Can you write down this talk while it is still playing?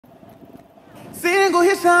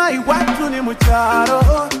singuhisha iwacu ni mu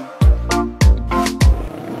cyaro.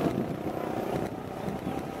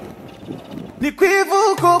 Ni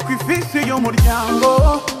kwivuko kw'ifishi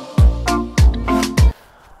y'umuryango.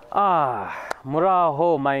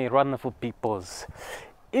 Muraho, my wonderful peoples.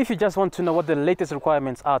 If you just want to know what the latest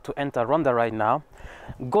requirements are to enter Rwanda right now,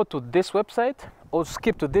 go to this website or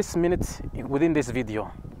skip to this minute within this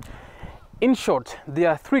video. In short, there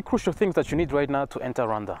are three crucial things that you need right now to enter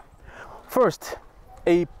Rwanda. First,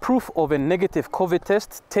 a proof of a negative COVID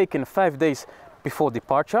test taken 5 days before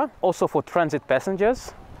departure, also for transit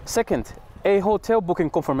passengers. Second, a hotel booking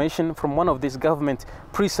confirmation from one of these government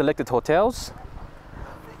pre-selected hotels.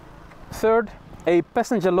 Third, a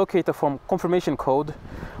passenger locator form confirmation code,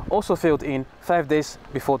 also filled in 5 days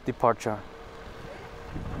before departure.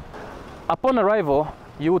 Upon arrival,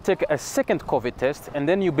 you will take a second COVID test and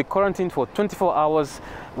then you'll be quarantined for 24 hours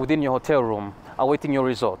within your hotel room, awaiting your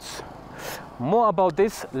results. More about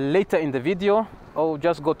this later in the video, or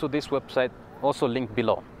just go to this website, also linked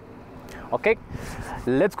below. Okay,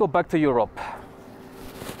 let's go back to Europe.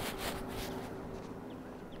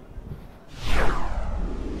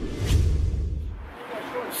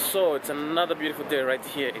 So it's another beautiful day right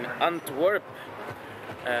here in Antwerp.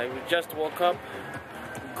 We just woke up,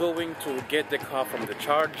 going to get the car from the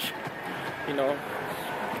charge, you know,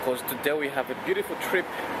 because today we have a beautiful trip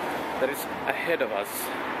that is ahead of us.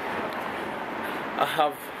 I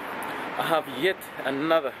have yet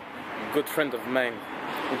another good friend of mine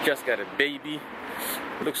who just got a baby.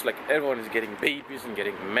 Looks like everyone is getting babies and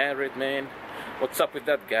getting married, man. What's up with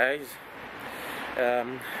that, guys?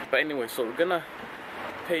 But anyway, so we're gonna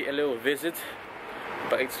pay a little visit,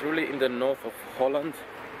 but it's really in the north of Holland,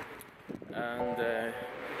 and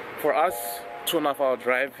for us 2.5 hour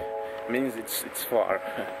drive means it's far.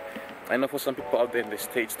 I know for some people out there in the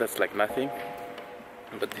States that's like nothing,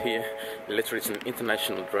 but here literally it's an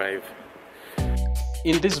international drive.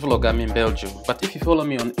 In this vlog I'm in Belgium, but if you follow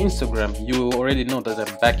me on Instagram you already know that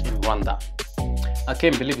I'm back in Rwanda. I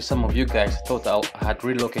can't believe some of you guys thought I had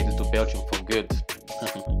relocated to Belgium for good.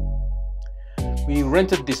 We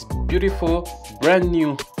rented this beautiful, brand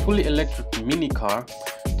new, fully electric mini car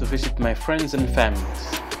to visit my friends and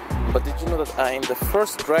families. But did you know that I am the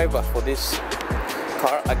first driver for this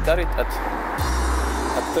car? I got it at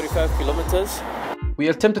 35 kilometers. We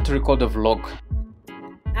attempted to record a vlog.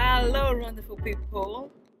 Hello wonderful people.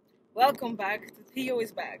 Welcome back to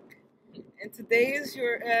Theoisback. And today is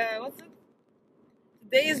your,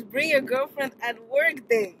 Today is Bring Your Girlfriend at Work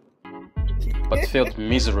Day. But failed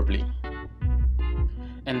miserably.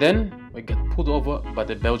 And then we got pulled over by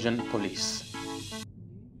the Belgian police.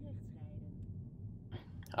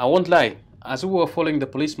 I won't lie, as we were following the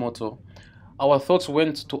police motto, our thoughts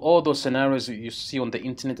went to all those scenarios you see on the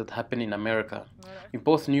internet that happen in America. We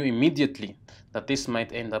both knew immediately that this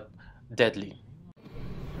might end up deadly.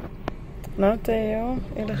 Nou Theo,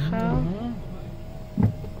 illegaal.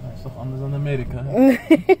 Dat is toch anders dan Amerika?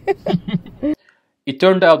 It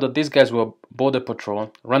turned out that these guys were border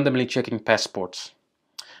patrol, randomly checking passports.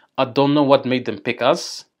 I don't know what made them pick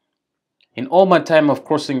us. In all my time of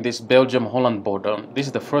crossing this Belgium-Holland border, this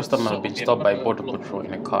is the first time I've been stopped by border patrol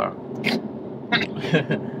in a car.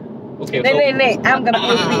 Okay, Nee, I'm gonna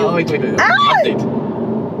pay for you. Wait. Update.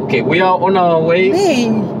 Okay, we are on our way.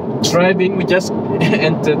 Driving. We just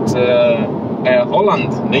entered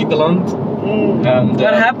Holland, Netherlands. And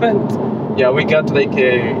What happened? Yeah, we got like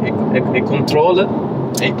a controle,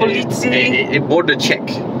 a border check.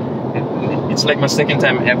 It's like my second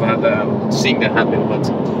time ever seeing that happen, but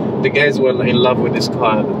the guys were in love with this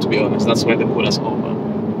car, to be honest. That's why they put us over.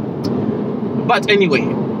 But anyway,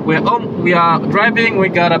 we are driving. We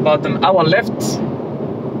got about an hour left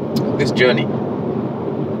of this journey.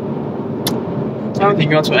 Anything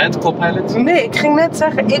you want to add, co-pilot? Nee, ik ging net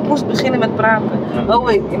zeggen, ik moest beginnen met praten. Oh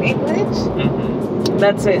wait, in English?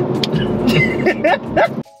 That's it.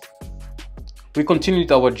 We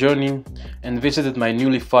continued our journey and visited my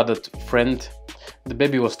newly fathered friend. The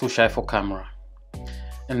baby was too shy for camera.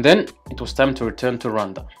 And then it was time to return to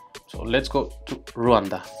Rwanda. So let's go to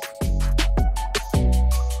Rwanda.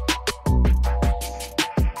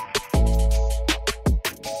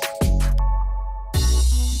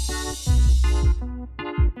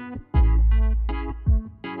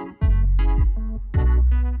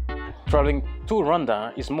 Traveling to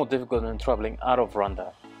Rwanda is more difficult than traveling out of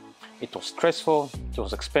Rwanda. It was stressful, it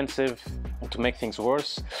was expensive, and to make things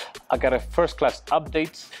worse, I got a first-class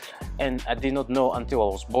update and I did not know until I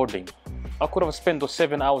was boarding. I could have spent those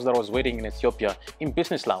 7 hours that I was waiting in Ethiopia in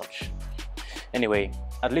business lounge. Anyway,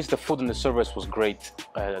 at least the food and the service was great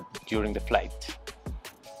during the flight.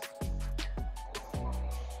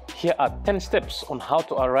 Here are 10 steps on how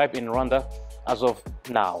to arrive in Rwanda as of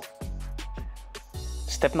now.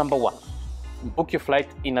 Step number 1. Book your flight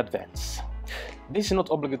in advance. This is not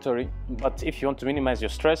obligatory, but if you want to minimize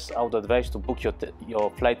your stress, I would advise to book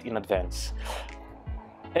your flight in advance.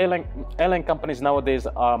 Airline companies nowadays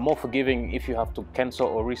are more forgiving if you have to cancel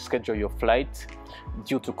or reschedule your flight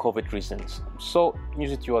due to COVID reasons, so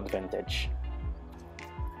use it to your advantage.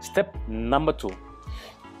 Step number 2.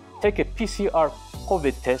 Take a PCR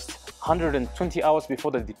COVID test 120 hours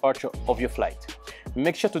before the departure of your flight.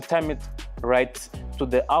 Make sure to time it right to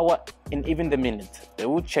the hour and even the minute. They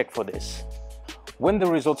will check for this. When the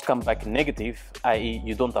results come back negative, i.e.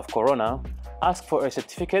 you don't have corona, ask for a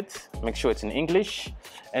certificate, make sure it's in English,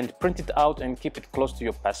 and print it out and keep it close to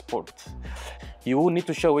your passport. You will need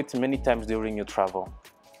to show it many times during your travel.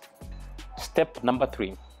 Step number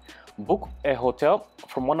 3. Book a hotel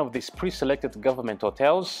from one of these pre-selected government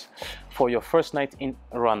hotels for your first night in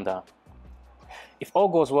Rwanda. If all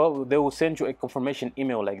goes well, they will send you a confirmation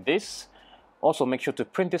email like this. Also, make sure to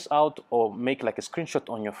print this out or make like a screenshot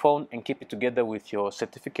on your phone and keep it together with your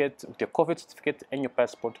certificate, with your COVID certificate and your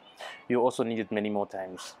passport. You also need it many more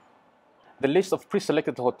times. The list of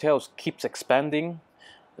pre-selected hotels keeps expanding.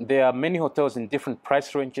 There are many hotels in different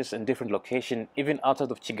price ranges and different locations, even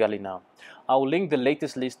outside of Kigali now. I'll link the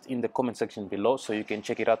latest list in the comment section below so you can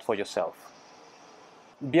check it out for yourself.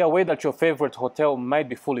 Be aware that your favorite hotel might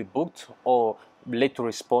be fully booked or late to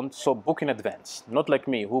respond, so book in advance. Not like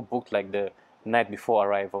me, who booked like the night before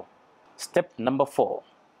arrival. Step number 4.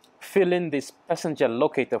 Fill in this passenger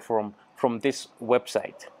locator form from this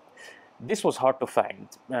website. This was hard to find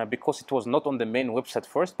because it was not on the main website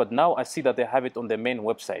first, but now I see that they have it on the main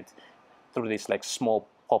website through this like small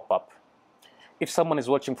pop-up. If someone is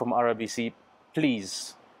watching from RBC,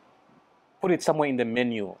 please put it somewhere in the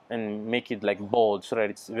menu and make it like bold so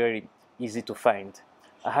that it's very easy to find.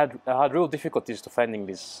 I had real difficulties to finding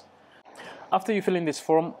this. After you fill in this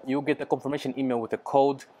form, you'll get a confirmation email with a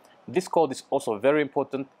code. This code is also very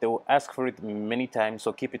important. They will ask for it many times,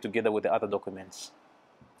 so keep it together with the other documents.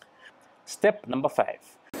 Step number 5.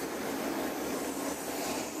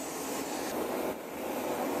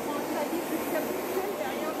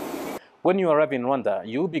 When you arrive in Rwanda,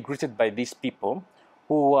 you'll be greeted by these people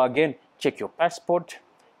who will again check your passport,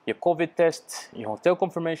 your COVID test, your hotel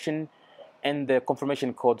confirmation, and the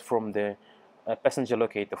confirmation code from the passenger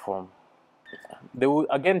locator form. They will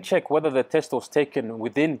again check whether the test was taken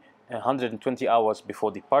within 120 hours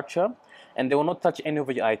before departure, and they will not touch any of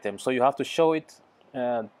your items, so you have to show it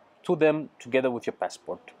to them together with your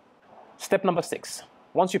passport. Step number 6.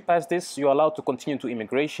 Once you pass this, you're allowed to continue to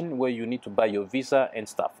immigration, where you need to buy your visa and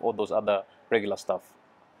stuff, all those other regular stuff.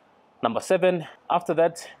 Number 7. After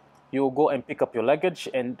that, you will go and pick up your luggage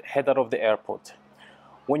and head out of the airport.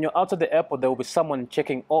 When you're out of the airport, there will be someone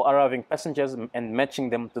checking all arriving passengers and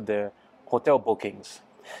matching them to the hotel bookings.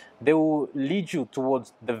 They will lead you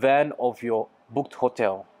towards the van of your booked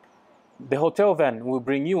hotel. The hotel van will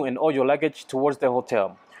bring you and all your luggage towards the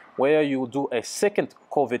hotel, where you will do a second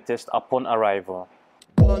COVID test upon arrival.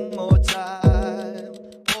 One more time,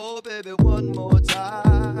 oh baby, one more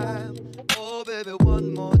time, oh baby,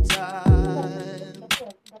 one more time.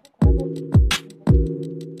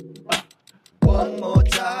 One more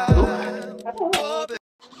time, oh baby.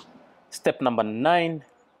 Step number 9.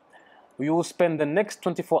 You will spend the next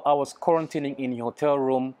 24 hours quarantining in your hotel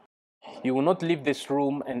room. You will not leave this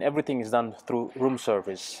room, and everything is done through room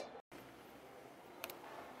service.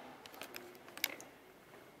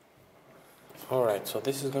 Alright, so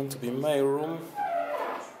this is going to be my room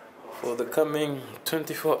for the coming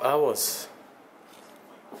 24 hours.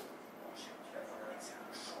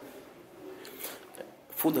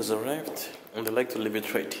 Food has arrived, and I like to leave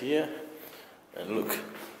it right here. And look,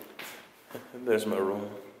 there's my room.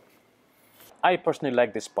 I personally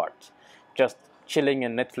like this part, just chilling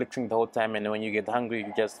and Netflixing the whole time, and when you get hungry,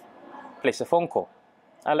 you just place a phone call.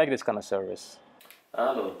 I like this kind of service.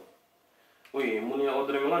 Hello. Oui, money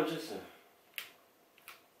ordering lunch, sir.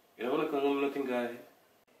 You know what I'm looking guy.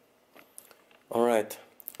 Alright,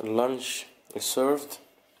 lunch is served.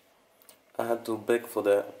 I had to beg for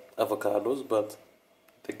the avocados, but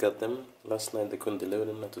they got them. Last night they couldn't deliver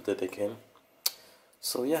them, not today they came.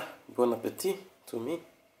 So yeah, bon appetit to me.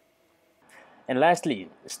 And lastly,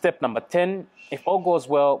 step number 10, if all goes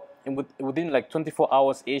well, within like 24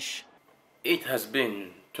 hours-ish. It has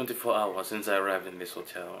been 24 hours since I arrived in this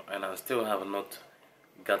hotel, and I still have not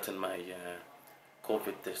gotten my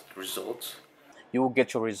COVID test results. You will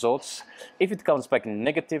get your results. If it comes back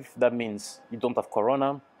negative, that means you don't have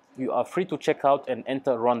corona. You are free to check out and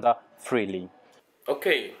enter Rwanda freely.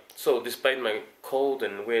 Okay, so despite my cold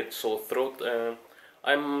and weird sore throat,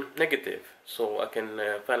 I'm negative, so I can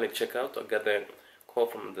finally check out. I got a call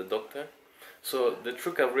from the doctor. So the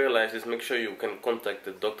trick I've realized is make sure you can contact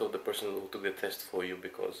the doctor or the person who took the test for you,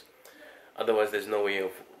 because otherwise there's no way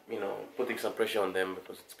of, you know, putting some pressure on them,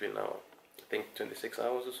 because it's been now, I think, 26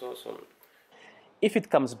 hours or so. So if it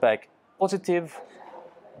comes back positive,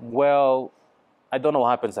 well, I don't know what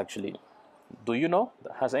happens actually. Do you know?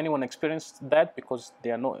 Has anyone experienced that? Because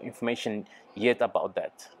there are no information yet about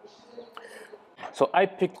that. So I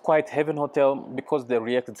picked Quiet Haven Hotel because they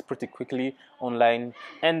reacted pretty quickly online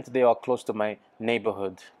and they are close to my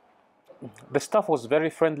neighborhood. The staff was very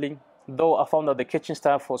friendly, though I found that the kitchen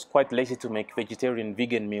staff was quite lazy to make vegetarian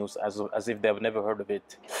vegan meals as if they've never heard of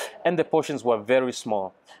it. And the portions were very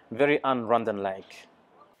small, very un-Rwandan-like.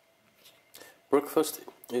 Breakfast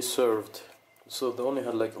is served. So they only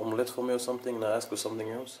had like omelette for me or something, and I asked for something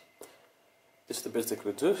else. This is the best they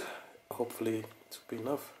could do. Hopefully it will be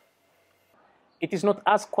enough. It is not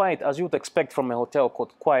as quiet as you would expect from a hotel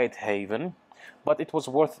called Quiet Haven, but it was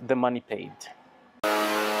worth the money paid.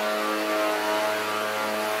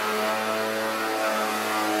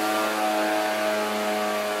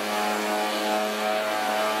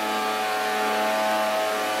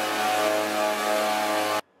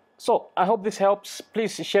 So, I hope this helps.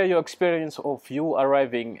 Please share your experience of you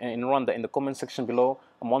arriving in Rwanda in the comment section below.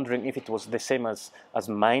 I'm wondering if it was the same as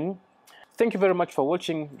mine. Thank you very much for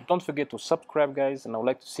watching. Don't forget to subscribe, guys, and I would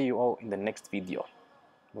like to see you all in the next video.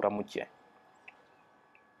 Muramukie.